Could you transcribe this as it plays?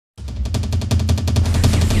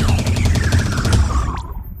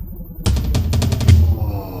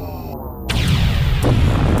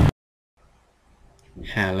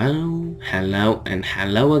Hello, hello, and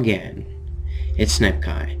hello again. It's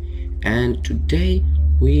Nikpie, and today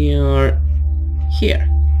we are here.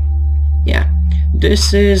 Yeah,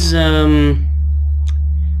 this is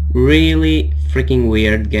really freaking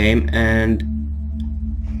weird game, and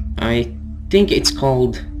I think it's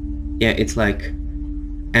called, yeah, it's like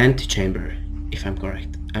Antichamber, if I'm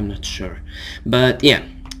correct. I'm not sure, but yeah.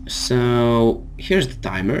 So here's the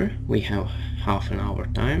timer. We have half an hour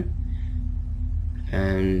time.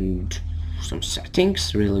 And some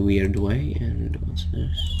settings, really weird way. And what's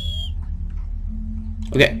this?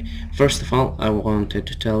 Okay, first of all, I wanted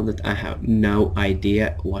to tell that I have no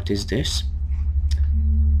idea what is this.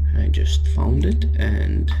 I just found it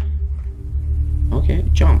and okay,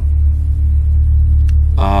 jump.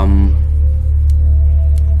 Oh.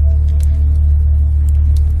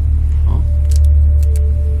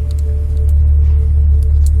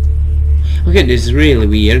 Okay, this is really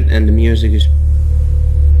weird, and the music is.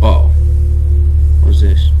 Oh, what's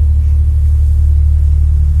this?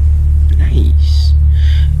 Nice.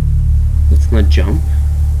 Let's not jump.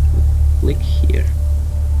 Click here.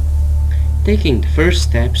 Taking the first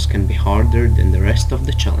steps can be harder than the rest of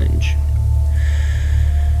the challenge.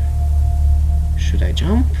 Should I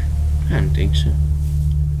jump? I don't think so.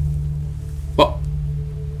 What?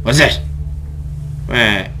 What's this?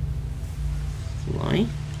 Where? Fly?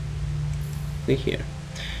 Click here.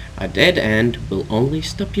 A dead end will only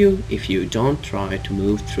stop you if you don't try to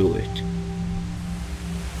move through it.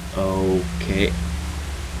 Okay.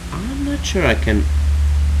 I'm not sure I can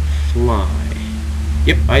fly.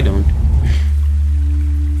 Yep, I don't.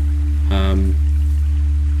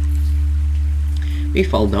 We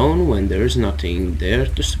fall down when there's nothing there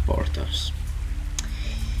to support us.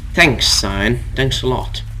 Thanks, sign. Thanks a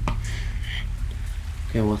lot.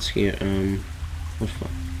 Okay, what's here? What for?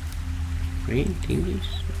 Green thingies?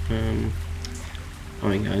 Oh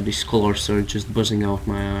my god, these colors are just buzzing out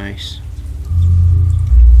my eyes.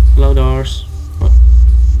 Hello, doors. What?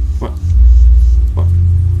 What? What?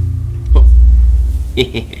 Oh.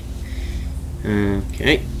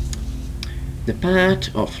 Okay. The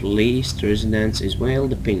path of least resistance is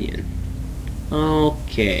wild opinion.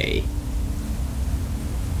 Okay.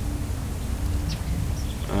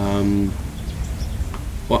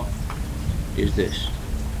 What is this?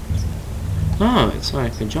 Oh, it's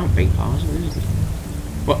like a jumping pass, isn't it?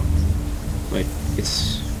 What? Wait,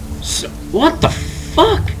 it's so. What the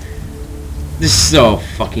fuck? This is so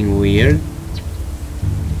fucking weird.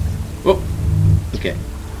 Oh, okay.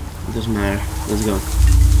 It doesn't matter. Let's go.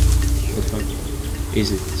 What the fuck?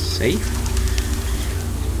 Is it safe?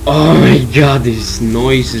 Oh my god, these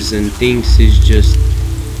noises and things is just.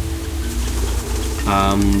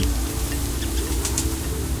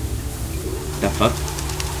 The fuck?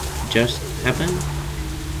 Just happened?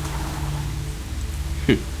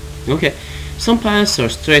 Okay, some paths are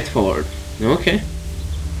straightforward. Okay.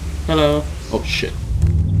 Hello. Oh shit.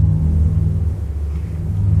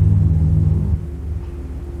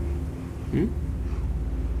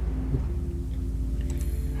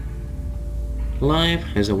 Life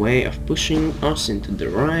has a way of pushing us into the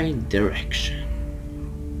right direction.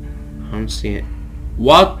 I don't see it.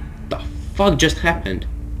 What the fuck just happened?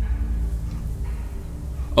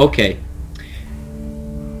 Okay.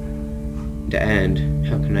 The end.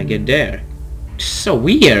 How can I get there? It's so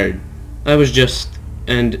weird. I was just...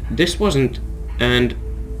 And this wasn't... And...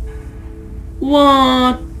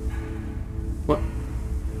 What? What?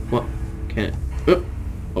 What? Can I...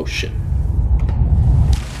 Oh shit.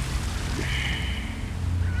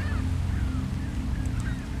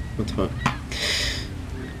 What the fuck?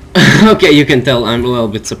 Okay, you can tell I'm a little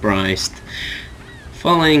bit surprised.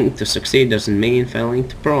 Failing to succeed doesn't mean failing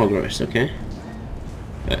to progress, okay?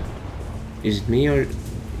 Is it me or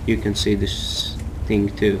you can see this thing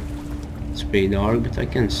too? It's pretty dark, but I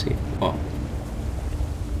can see. Oh.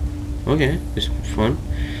 Okay, this is fun.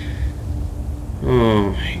 Oh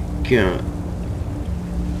my god.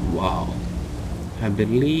 Wow. I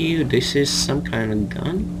believe this is some kind of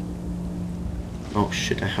gun. Oh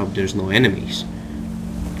shit, I hope there's no enemies.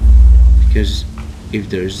 Because if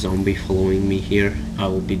there's zombie following me here, I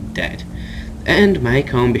will be dead. And may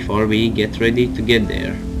come before we get ready to get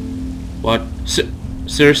there. What?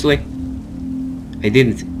 Seriously? I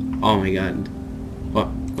didn't. Oh my god. What?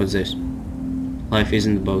 What's this? Life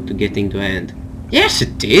isn't about to getting to end. Yes,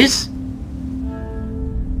 it is!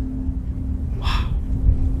 Wow.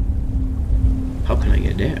 How can I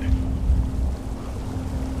get there?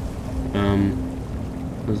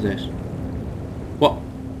 What's this? What?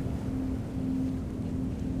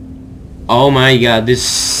 Oh my god,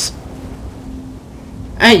 this...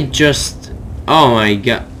 I just... Oh my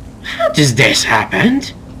god. How does this happen?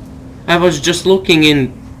 I was just looking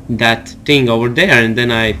in that thing over there and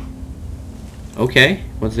then I... Okay,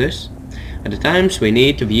 what's this? At the times we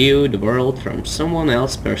need to view the world from someone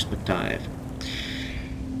else's perspective.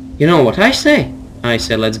 You know what I say? I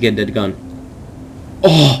say let's get that gun.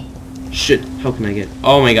 Oh! Shit, how can I get...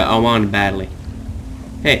 Oh my god, I want it badly.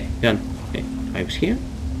 Hey, gun. Hey, I was here?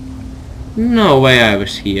 No way I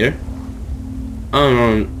was here.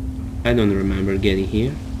 I don't remember getting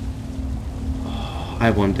here. Oh,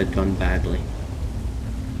 I want that gun badly.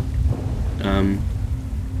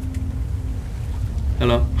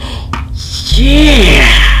 Hello?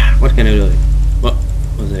 Yeah! What can I do? What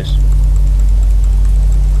was this?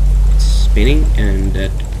 It's spinning and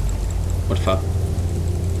that... What the fuck?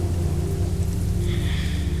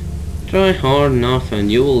 Try hard enough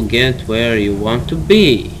and you will get where you want to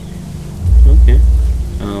be. Okay.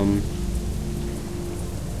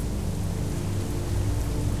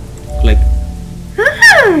 Click.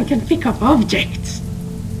 I can pick up objects.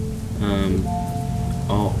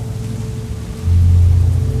 Oh.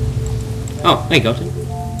 Oh, I got it.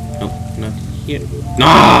 No, not here.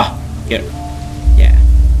 Ah! Here. Yeah.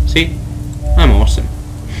 See? I'm awesome.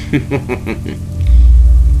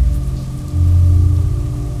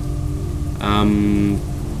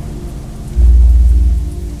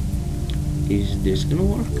 Is this gonna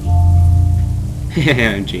work?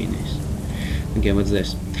 I'm genius. Okay, what's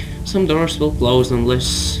this? Some doors will close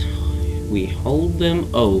unless we hold them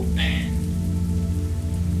open.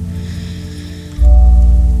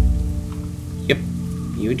 Yep,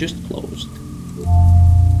 you just closed.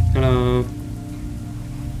 Hello.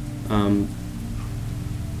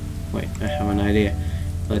 Wait, I have an idea.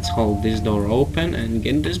 Let's hold this door open and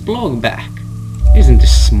get this block back. Isn't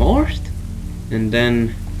this smart? And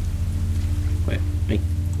then... Wait,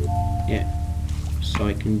 yeah. So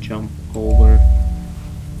I can jump over.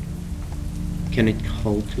 Can it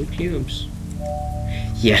hold 2 cubes?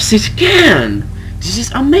 Yes, it can! This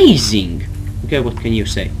is amazing! Okay, what can you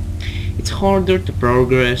say? It's harder to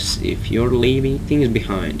progress if you're leaving things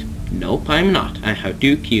behind. Nope, I'm not. I have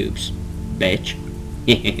 2 cubes. Bitch.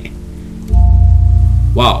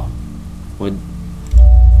 Wow. What?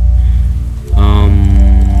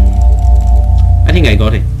 I think I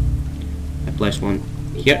got it. I placed one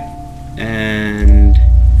here and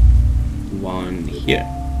one here.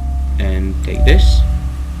 And take this.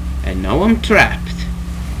 And now I'm trapped.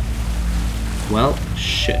 Well,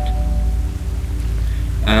 shit.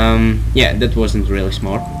 Yeah, that wasn't really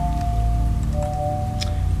smart.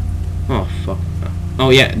 Oh, fuck. Oh,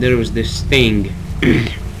 yeah, there was this thing.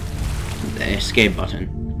 The escape button.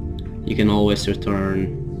 You can always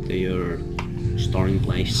return to your storing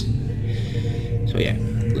place. So yeah,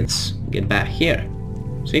 let's get back here.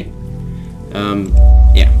 See?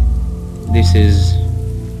 Yeah. This is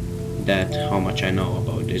that how much I know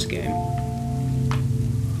about this game.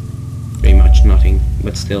 Pretty much nothing,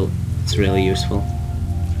 but still, it's really useful.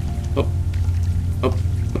 Oh, oh,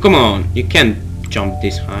 oh, come on! You can't jump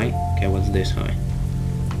this high. Okay, what's this high?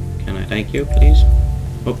 Can I thank you, please?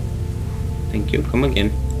 Oh, thank you. Come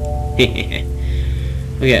again.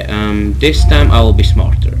 Okay, this time I will be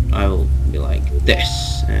smarter. I will be like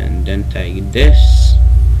this, and then take this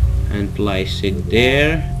and place it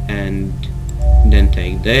there, and then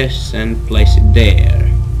take this and place it there.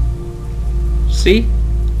 See?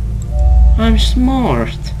 I'm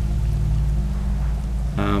smart.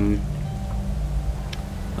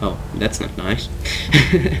 Oh, that's not nice.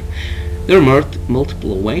 There are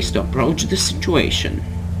multiple ways to approach the situation.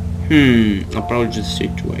 Approach the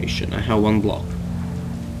situation. I have 1 block.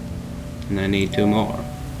 And I need 2 more.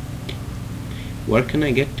 Where can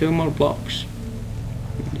I get 2 more blocks?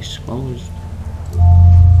 This is closed.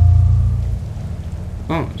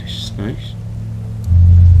 Oh, this is nice.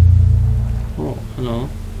 Oh, hello.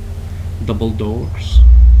 Double doors.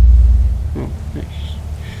 Oh, nice.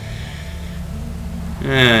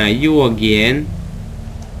 Ah, you again.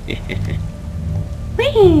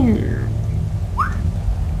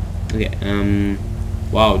 Okay,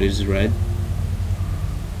 wow, this is red.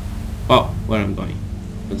 Oh, where I'm going?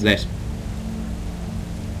 What's this?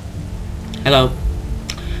 Hello.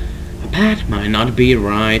 A path might not be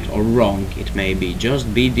right or wrong. It may be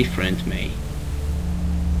just be different, may.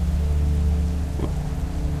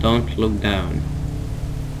 Don't look down.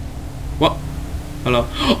 What? Hello?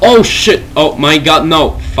 Oh shit! Oh my god,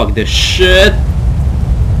 no! Fuck this shit!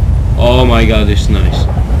 Oh my god, this is nice.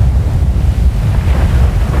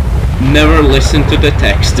 Never listen to the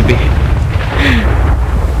text to be.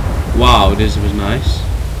 Wow, this was nice.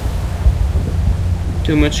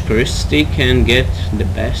 Too much curiosity can get the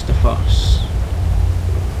best of us.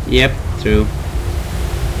 Yep, true.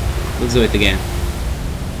 Let's do it again.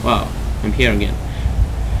 Wow, I'm here again.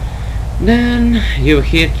 Then you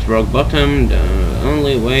hit rock bottom. The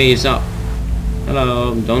only way is up.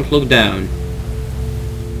 Hello, don't look down.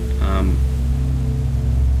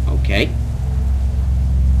 Okay.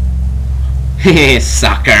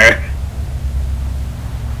 Sucker!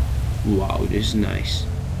 Wow, this is nice.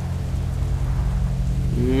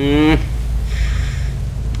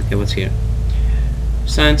 Okay, what's here?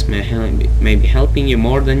 Science may be helping you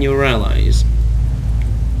more than you realize.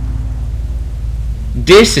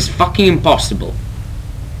 This is fucking impossible.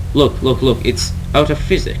 Look, look, look, it's out of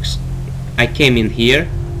physics. I came in here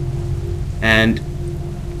and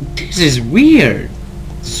this is weird.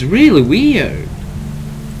 It's really weird.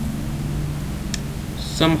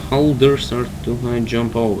 Some holders are too high to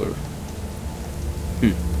jump over.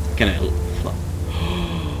 Can I fly?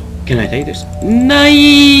 Can I take this?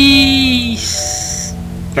 Nice!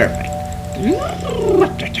 Perfect.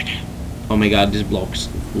 Oh my god, these blocks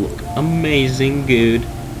look amazing good.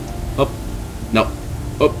 Up. No.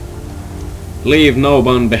 Up. Leave no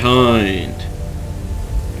one behind.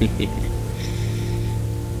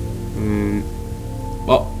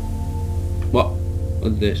 What? What?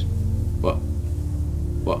 What's this? What?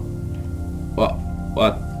 What? What?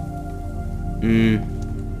 What?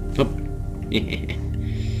 Up.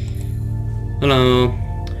 Hello.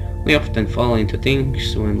 We often fall into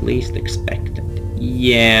things when least expected.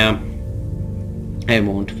 Yeah. I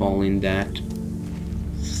won't fall in that.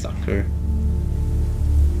 Sucker.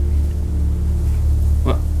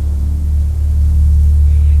 What?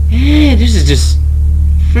 Hey, this is just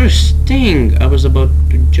first thing. I was about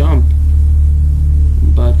to jump,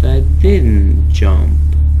 but I didn't jump.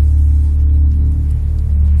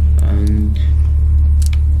 And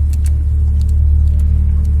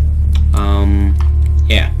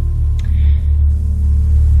yeah.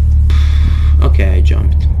 Okay, I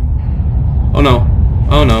jumped. Oh no.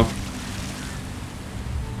 Oh no.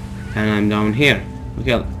 And I'm down here.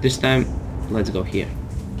 Okay, this time let's go here.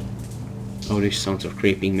 Oh, these sounds are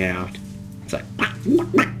creeping me out. It's like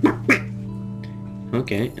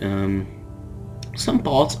okay, some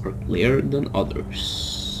parts are clearer than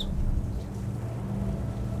others.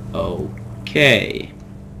 Okay.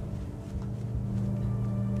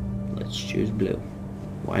 Let's choose blue.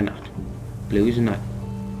 Why not? Blue is not.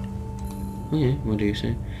 Okay, what do you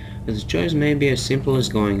say? The choice may be as simple as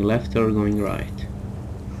going left or going right.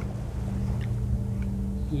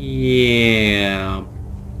 Yeah.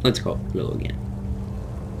 Let's go blue again.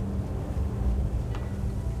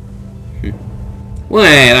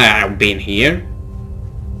 Well, I've been here.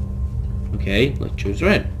 Okay, let's choose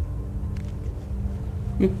red.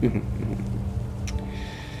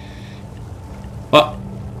 Oh,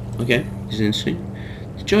 okay, this is interesting.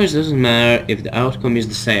 The choice doesn't matter if the outcome is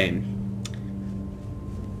the same.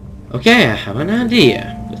 Okay, I have an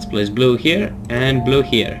idea. Let's place blue here and blue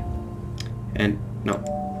here. And no,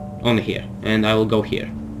 only here. And I will go here.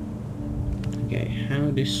 Okay,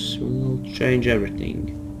 how this will change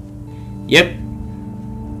everything. Yep.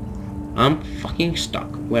 I'm fucking stuck.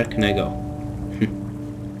 Where can I go?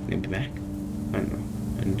 Maybe back? I don't know.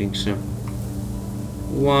 I don't think so.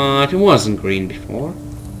 What? It wasn't green before.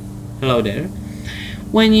 Hello there.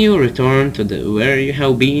 When you return to the where you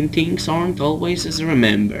have been, things aren't always as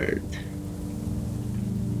remembered.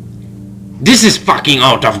 This is fucking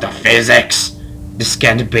out of the physics! This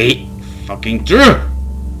can't be fucking true!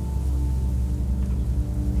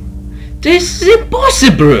 This is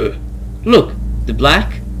impossible! Look, the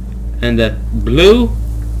black and the blue,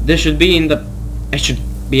 they should be in the... I should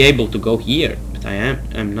be able to go here, but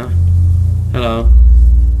I'm not. Hello.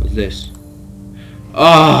 What's this?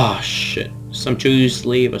 Oh shit. Some choose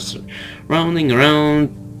leave us rounding around.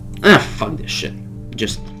 Ah, fuck this shit.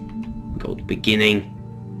 Just go to beginning.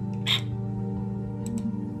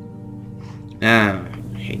 Ah,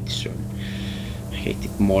 I hate this one. I hate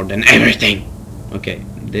it more than everything. Okay,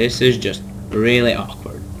 this is just really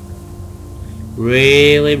awkward.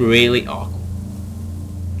 Really, really awkward.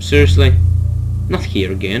 Seriously? Not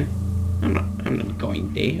here again. I'm not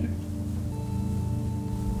going there.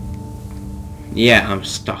 Yeah, I'm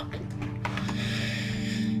stuck.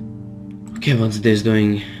 Okay, what's this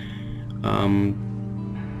doing?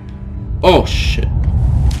 Oh shit.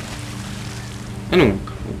 I don't want to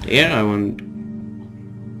go there, I want...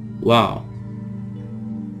 Wow.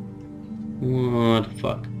 What the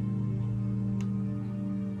fuck?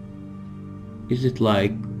 Is it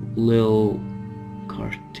like little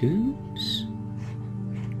cartoons?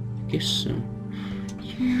 I guess so.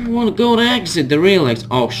 Yeah, I want to go to exit the real exit.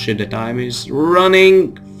 Oh shit, the time is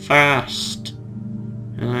running fast.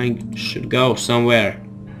 And I should go somewhere.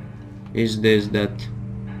 Is this that?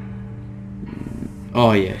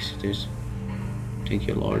 Oh yes, it is. Thank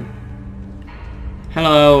you, Lord.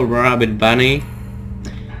 Hello, Rabbit Bunny.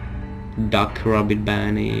 Duck Rabbit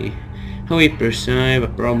Bunny. How we perceive a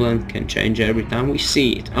problem can change every time we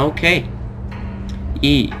see it. Okay.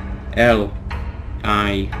 E L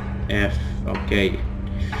I F. Okay.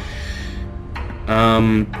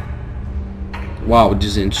 Wow, this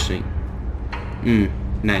is interesting.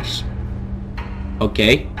 Nice.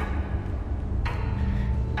 Okay.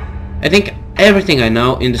 I think everything I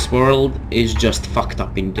know in this world is just fucked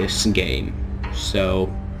up in this game.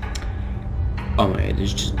 So, oh my god,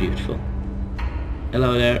 it's just beautiful.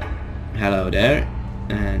 Hello there. Hello there.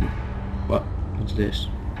 And what's this?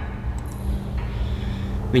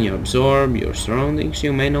 When you absorb your surroundings,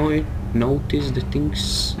 you may notice the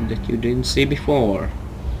things that you didn't see before.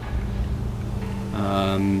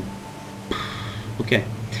 Okay.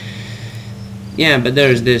 Yeah, but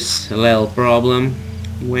there's this little problem.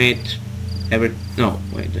 Wait,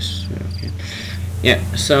 this. Okay. Yeah.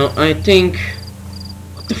 So I think.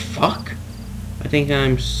 What the fuck? I think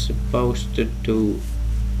I'm supposed to do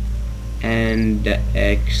and the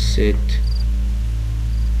exit.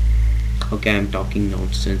 Okay, I'm talking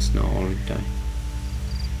nonsense now, aren't I?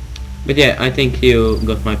 But yeah, I think you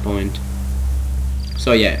got my point.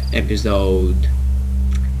 So yeah, episode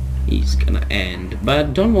is gonna end.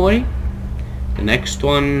 But don't worry, the next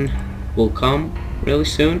one will come really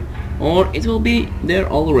soon, or it will be there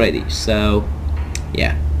already. So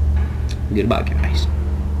yeah, goodbye guys,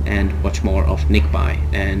 and watch more of Nikpie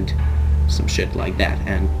and some shit like that,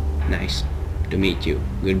 and nice to meet you.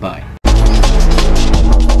 Goodbye.